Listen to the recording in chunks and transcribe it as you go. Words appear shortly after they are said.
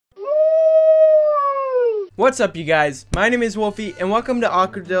What's up, you guys? My name is Wolfie, and welcome to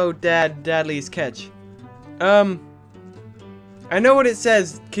Octodad Dadliest Catch. I know what it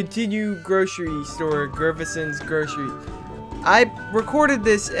says. Continue grocery store, Gervison's grocery. I recorded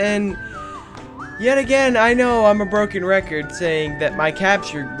this, and yet again, I know I'm a broken record saying that my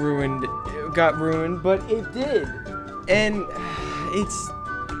capture got ruined, but it did. And it's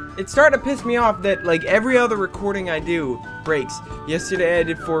starting to piss me off that like every other recording I do breaks. Yesterday I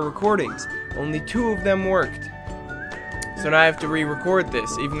did 4 recordings. Only 2 of them worked. So now I have to re-record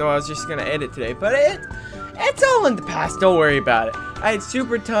this, even though I was just gonna edit today. But it's all in the past. Don't worry about it. I had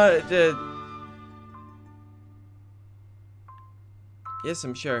super yes,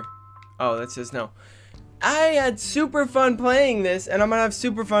 I'm sure. Oh, that says no. I had super fun playing this, and I'm gonna have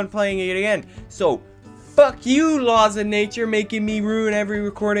super fun playing it again. So, fuck you, laws of nature, making me ruin every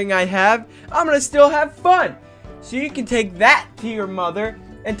recording I have. I'm gonna still have fun. So you can take that to your mother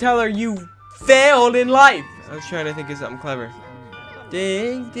and tell her you failed in life. I was trying to think of something clever.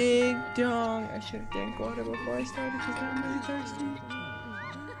 Ding, ding, dong. I should have drank water before I started because I'm really thirsty.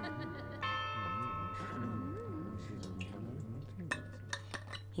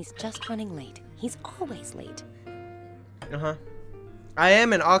 He's just running late. He's always late. Uh-huh. I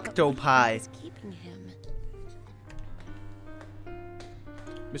am an octopi. Who's keeping him?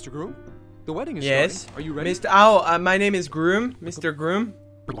 Mr. Groom? The wedding is yes. starting. Are you ready? My name is Groom. Mr. Groom.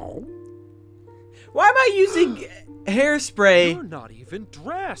 Why am I using hairspray? You're not even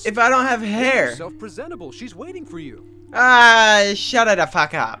dressed. If I don't have hair. Make yourself presentable. She's waiting for you. Shut it the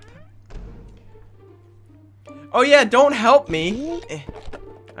fuck up. Oh yeah, don't help me.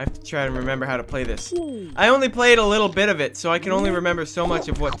 I have to try to remember how to play this. I only played a little bit of it, so I can only remember so much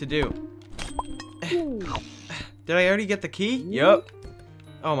of what to do. Did I already get the key? Yup.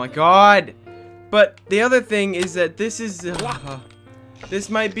 Oh my god. But the other thing is that this is this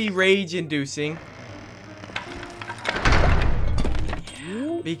might be rage inducing.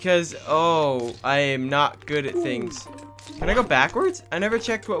 Because oh, I am not good at things. Can I go backwards? I never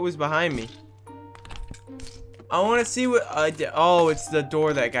checked what was behind me. I want to see what I did. Oh, it's the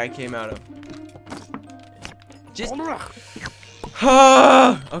door that guy came out of. Just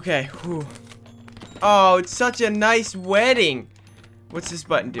okay. Whew. Oh, it's such a nice wedding. What's this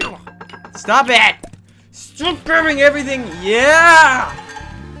button do? Stop it! Stop grabbing everything! Yeah!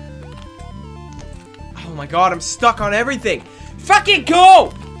 Oh my god, I'm stuck on everything! Fucking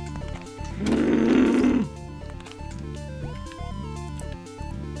go!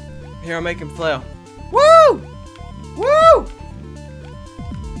 Here, I'll make him flail. Woo! Woo!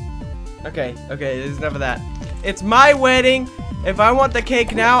 Okay, there's enough of that. It's my wedding. If I want the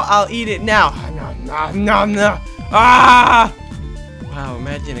cake now, I'll eat it now. No. Ah! Wow,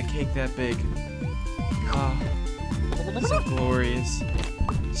 imagine a cake that big. Oh, so glorious.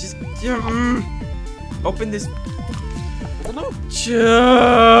 Just open this. Put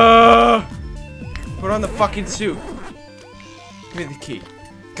on the fucking suit. Give me the key.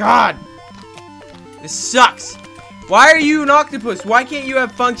 God! This sucks! Why are you an octopus? Why can't you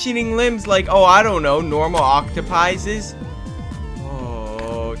have functioning limbs like, oh, I don't know, normal octopuses?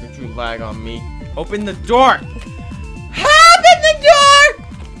 Oh, don't you lag on me. Open the door! Open the door!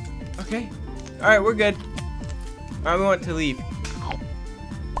 Okay. Alright, we're good. Alright, we want to leave.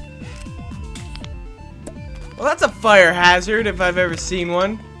 Well, that's a fire hazard if I've ever seen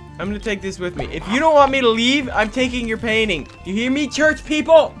one. I'm gonna take this with me. If you don't want me to leave, I'm taking your painting. You hear me, church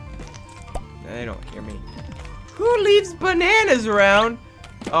people? No, they don't hear me. Who leaves bananas around?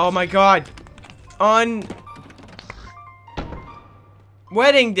 Oh my god. On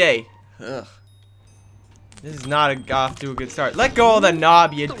wedding day. Ugh. This is not off to a good start. Let go of the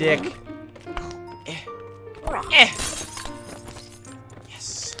knob, you dick. Yes.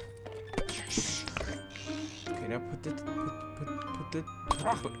 Okay, now put the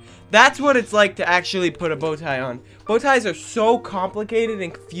that's what it's like to actually put a bow tie on. Bow ties are so complicated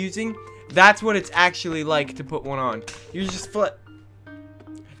and confusing. That's what it's actually like to put one on. You're just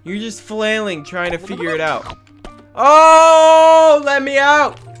flailing trying to figure it out. Oh, let me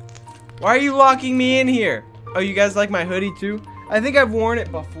out. Why are you locking me in here? Oh, you guys like my hoodie too? I think I've worn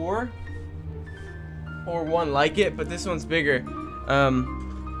it before. Or one like it, but this one's bigger.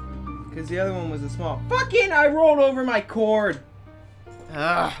 Because the other one was a small. Fucking, I rolled over my cord.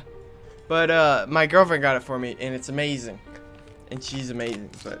 But my girlfriend got it for me, and it's amazing. And she's amazing,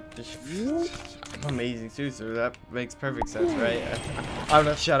 but I'm amazing too, so that makes perfect sense, right? I'm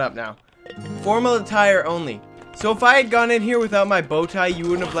gonna shut up now. Formal attire only. So if I had gone in here without my bow tie, you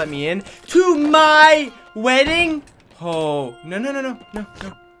wouldn't have let me in? To my wedding? Oh, no.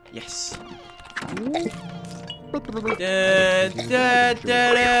 Yes. Da, da,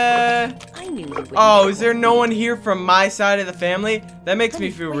 da, da. I knew knew you wouldn't. Oh, is there no one here from my side of the family? That makes me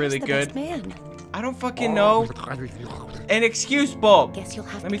Honey, feel where's really the good. best man? I don't fucking know. An excuse bulb. Guess you'll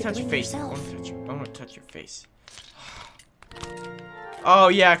have Let to me get touch the your ring face. I yourself. want to touch you. I want to touch your face. Oh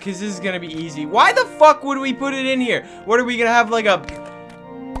yeah, cause this is gonna be easy. Why the fuck would we put it in here? What are we gonna have, like a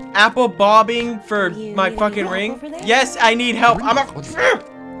apple bobbing for You my need fucking help ring? over there? Yes, I need help. I'm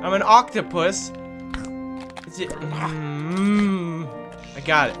an octopus. Is it? I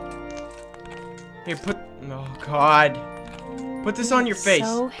got it. Here, put. Oh God. Put this on your face.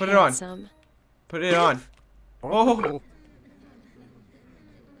 So Put it on. handsome. Put it on. Oh.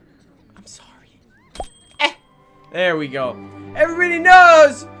 I'm sorry. There we go. Everybody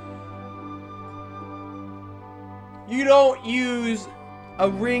knows you don't use a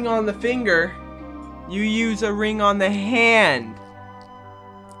ring on the finger. You use a ring on the hand.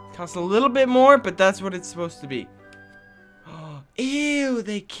 Costs a little bit more, but that's what it's supposed to be. Ew,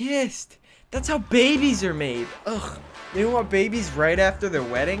 they kissed. That's how babies are made. Ugh. You want babies right after their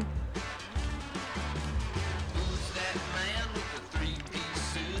wedding?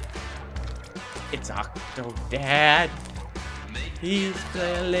 It's Octodad. He's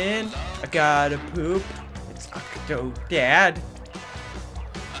flailing. I gotta poop. It's Octodad.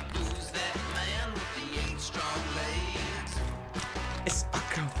 It's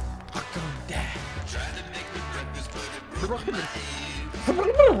Octodad.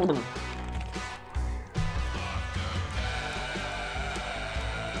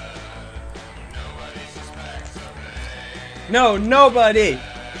 No, nobody.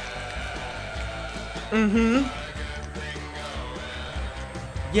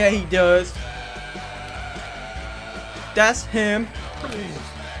 Yeah, he does. That's him.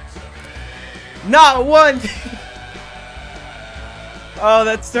 Not one. Oh,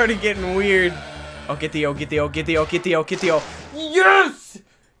 that started getting weird. Oh, get the O, get the O, get the O, get the O, get the O. Yes!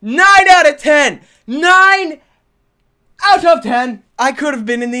 9 out of 10. 9 out of 10. I could have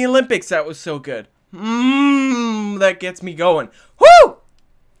been in the Olympics. That was so good. That gets me going. Woo!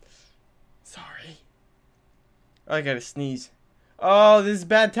 Sorry. I gotta sneeze. Oh, this is a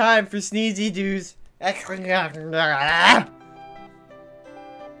bad time for sneezy doos.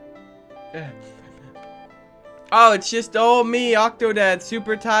 Oh, it's just old me, Octodad,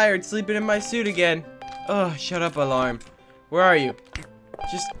 super tired, sleeping in my suit again. Oh, shut up, alarm. Where are you?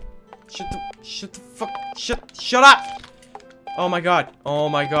 Just shut the fuck, shut up! Oh my god, oh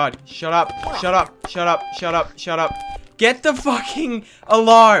my god, shut up, shut up, shut up, shut up, shut up. Get the fucking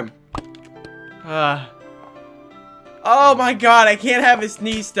alarm! Oh my god, I can't have his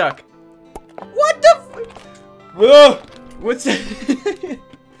knee stuck. What the Whoa! What's that?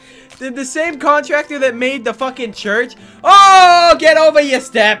 Did the same contractor that made the fucking church? Oh, get over your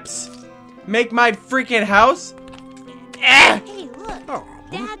steps! Make my freaking house? Hey, look.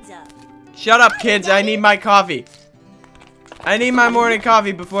 Dad's up. Shut up, kids. I need my coffee. I need my morning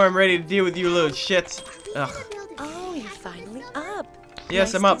coffee before I'm ready to deal with you little shits. Ugh. Oh, you're finally up.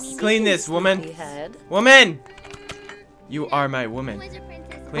 Yes, Nice I'm up. to see Clean you, this, woman. sleepyhead. Woman! You are my woman.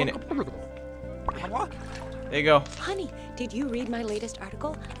 Clean it. There you go. Honey, did you read my latest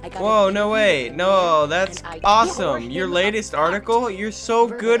article? I got Whoa, an no A way. in No, it, that's and I awesome. tore Your him latest apart. article? You're so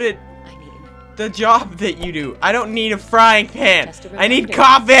good at I mean, the job that you do. I don't need a frying pan. just a I need reminder,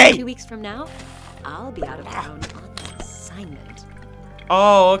 coffee! 2 weeks from now, I'll be out of town on an assignment.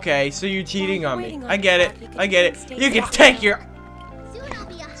 Oh, okay. So you're cheating on me. I get it. I get it. You can take your...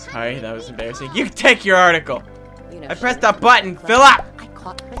 Sorry, that was embarrassing. You can take your article. You know, I she pressed was a button. clever. Fill up. I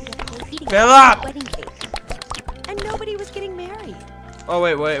caught her yesterday eating Fill a up. wedding cake. And nobody was getting married. Oh,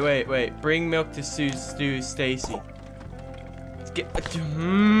 wait. Bring milk to Stu Stacy. Let's get...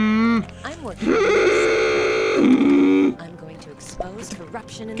 I'm working on this. I'm going to expose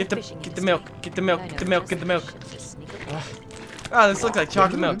corruption in the fishing Get the industry. milk. Get the milk. I Get know, the milk. just Get the like milk. I should just sneak away. Oh, this looks like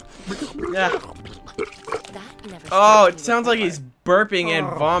chocolate milk. Yeah. That never Oh, struck it me sounds like before. he's burping and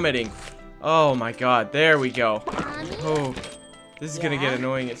vomiting. Oh my god, there we go. Oh, this is gonna get Yeah?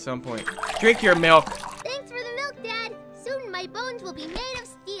 annoying at some point. Drink your milk. Thanks for the milk, Dad. Soon my bones will be made of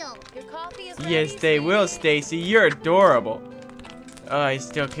steel. Your coffee is ready, Yes, they will, Stacy. You're adorable. Oh, I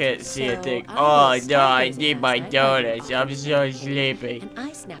still can't see a So, thing. I Oh was no, I stargazing need my last night. donuts. I'm so sleepy. And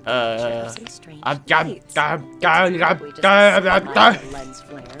I snapped a picture of some strange lights. We just the lens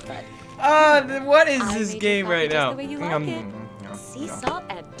flare, but What is I this made your game coffee right just now? the way you like it. Sea salt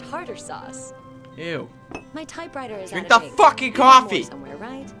and tartar sauce. Ew. My typewriter is Drink out of the ink. fucking You have more coffee. somewhere,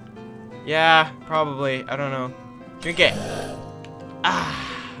 right? Yeah, probably. I don't know. Drink it.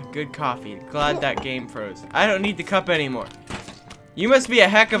 Ah, good coffee. Glad that game froze. I don't need the cup anymore. You must be a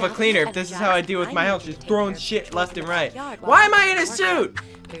heck of a cleaner if this is how I deal with my house, just throwing shit left and right. Why am I in a suit?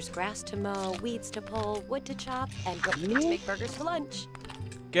 There's grass to mow, weeds to pull, wood to chop, and don't forget to make burgers for lunch.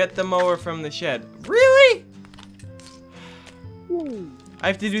 Get the mower from the shed. Really? I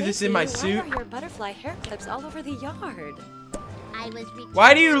have to do this in my suit? Why are your butterfly hair clips all over the yard?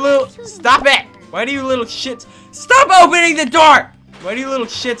 Why do you little... Stop it! Why do you little shits... Stop opening the door! Why do you little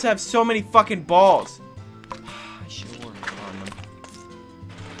shits have so many fucking balls? I should work on them.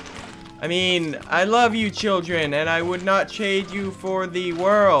 I mean, I love you children, and I would not trade you for the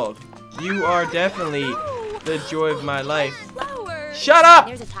world. You are definitely the joy of my life. Shut up!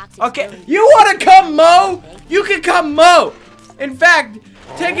 Okay, you wanna come mow? You can come mow! In fact,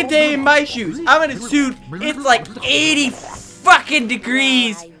 take a day in my shoes. I'm in a suit. It's like 80 fucking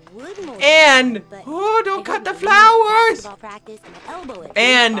degrees. And, oh, don't cut the flowers.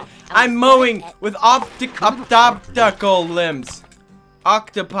 And I'm mowing with optical limbs.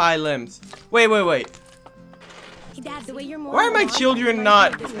 Octopi limbs. Wait. Why are my children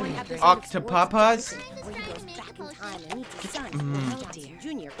not octopapas?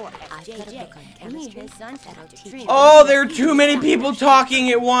 Oh, there are too many people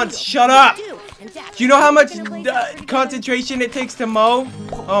talking at once. Shut up. Do you know how much concentration it takes to mow?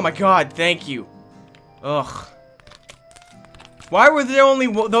 Oh my god, thank you. Ugh. Why were there only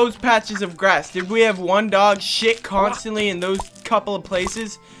those patches of grass? Did we have one dog shit constantly in those couple of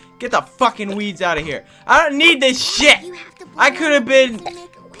places? Get the fucking weeds out of here. I don't need this shit. I could have been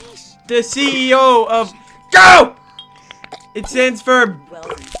the CEO of... Go! It stands for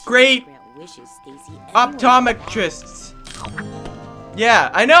Great Optometrists. Yeah,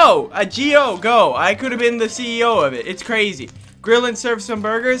 I know. A GO, go. I could have been the CEO of it. It's crazy. Grill and serve some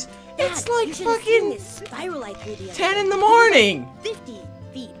burgers. It's like fucking 10 in the morning. 50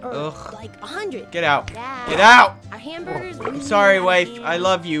 feet or like 100. Get out. Get out. Our hamburgers. I'm sorry, wife. I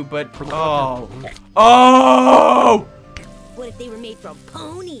love you, but oh. What if they were made from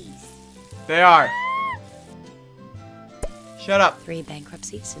ponies? They are. Shut up. 3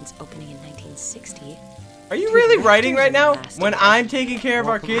 bankruptcies since opening in 1960. Are you really writing right now? When I'm taking care of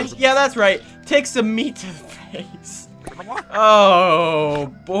our kids? Yeah, that's right. Take some meat to the face. Oh,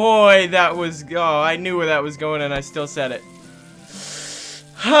 boy, that was... Oh, I knew where that was going and I still said it.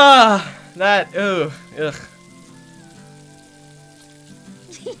 That... Ugh.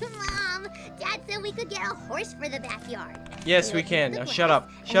 Mom, Dad said we could get a horse for the backyard. Yes, we can. Now, shut up.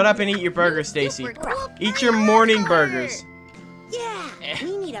 Shut up and eat your burger, Stacy. Eat your morning burgers. Yeah,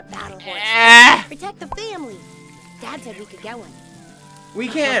 we need a battle horse. Protect the family. Dad said we could get one. We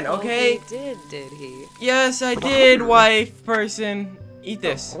can, okay? Oh, he did he? Yes, I did, wife person. Eat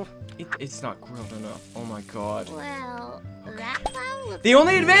this. It's not grilled enough. Oh my god. Well, that looks... The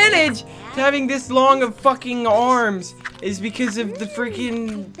only advantage to having this long of fucking arms is because of the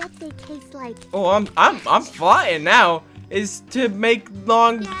freaking... I bet they taste like... Oh, I'm flying now. Is to make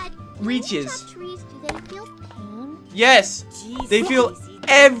long Dad, reaches. trees, do they feel pain? Yes, they feel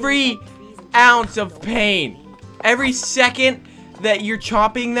every ounce of pain. Every second that you're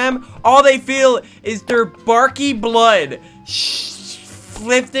chopping them, all they feel is their barky blood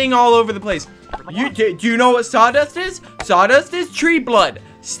lifting all over the place. Do you know what sawdust is? Sawdust is tree blood.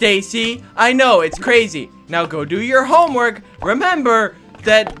 Stacy, I know, it's crazy. Now go do your homework. Remember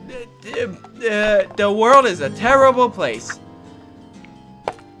that the world is a terrible place.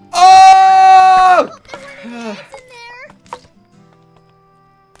 Oh!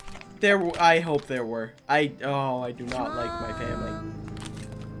 I hope there were. I do not like my family.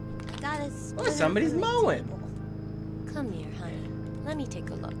 Oh, somebody's mowing. Come here, honey. Let me take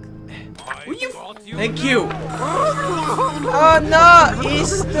a look. Thank you. Oh no,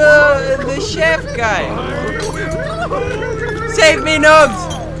 he's the chef guy. Save me, Nugs.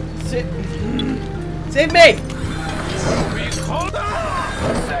 Save me.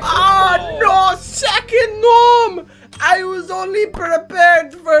 Oh no, second gnome. I was only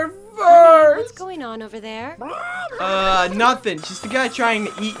prepared for first. What's going on over there? Nothing. Just a guy trying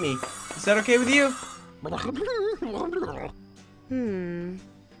to eat me. Is that okay with you?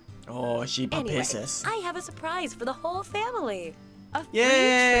 Oh, she pisses. I have a surprise for the whole family. A free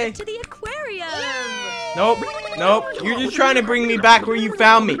Yay! trip to the aquarium. Nope. You're just trying to bring me back where you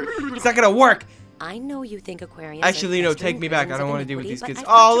found me. It's not gonna work. I know you think aquariums. Actually, no. Take me back. I don't want to deal with these kids.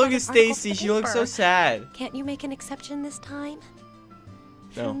 Oh, look at Stacy. She looks so sad. Can't you make an exception this time?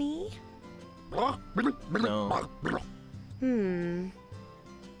 No. For me? No.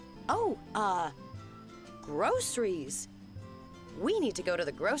 Oh, groceries. We need to go to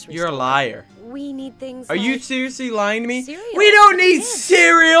the grocery You're store. a liar. We need things Are you like seriously lying to me? cereal. We don't need Kids.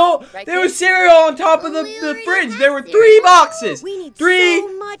 cereal! Right, There was kids? cereal on top of the We already fridge. have There were cereal. 3 boxes. We need Three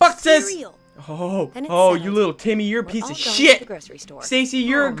so much boxes. cereal. Oh, Then it's oh, you settled. little Timmy, you're a We're piece all of going to the shit. grocery store. Stacy,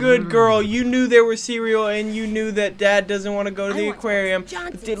 you're a good girl. You knew there was cereal and you knew that Dad doesn't want to go to the I want aquarium.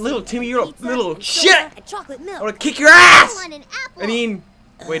 Johnson's Little Timmy, you're a pizza little and shit. soda and chocolate I milk. want to kick your I ass. want an apple. I mean,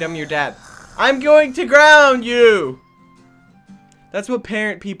 wait, I'm your dad. I'm going to ground you. That's what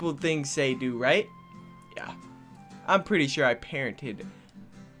parent people things say do, right? Yeah. I'm pretty sure I parented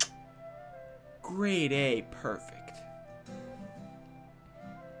grade A perfect.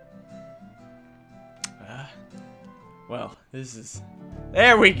 Well, this is...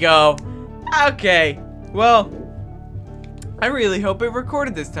 There we go. Okay. Well, I really hope it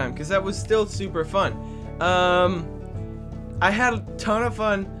recorded this time because that was still super fun. I had a ton of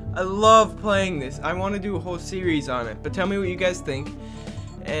fun. I love playing this. I want to do a whole series on it, but tell me what you guys think.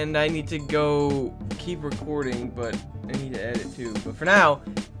 And I need to go keep recording, but I need to edit too. But for now,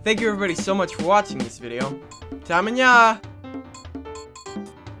 thank you everybody so much for watching this video. Tamanya!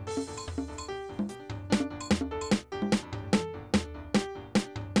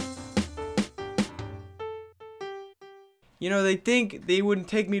 You know, they think they wouldn't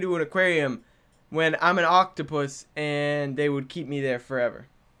take me to an aquarium when I'm an octopus and they would keep me there forever.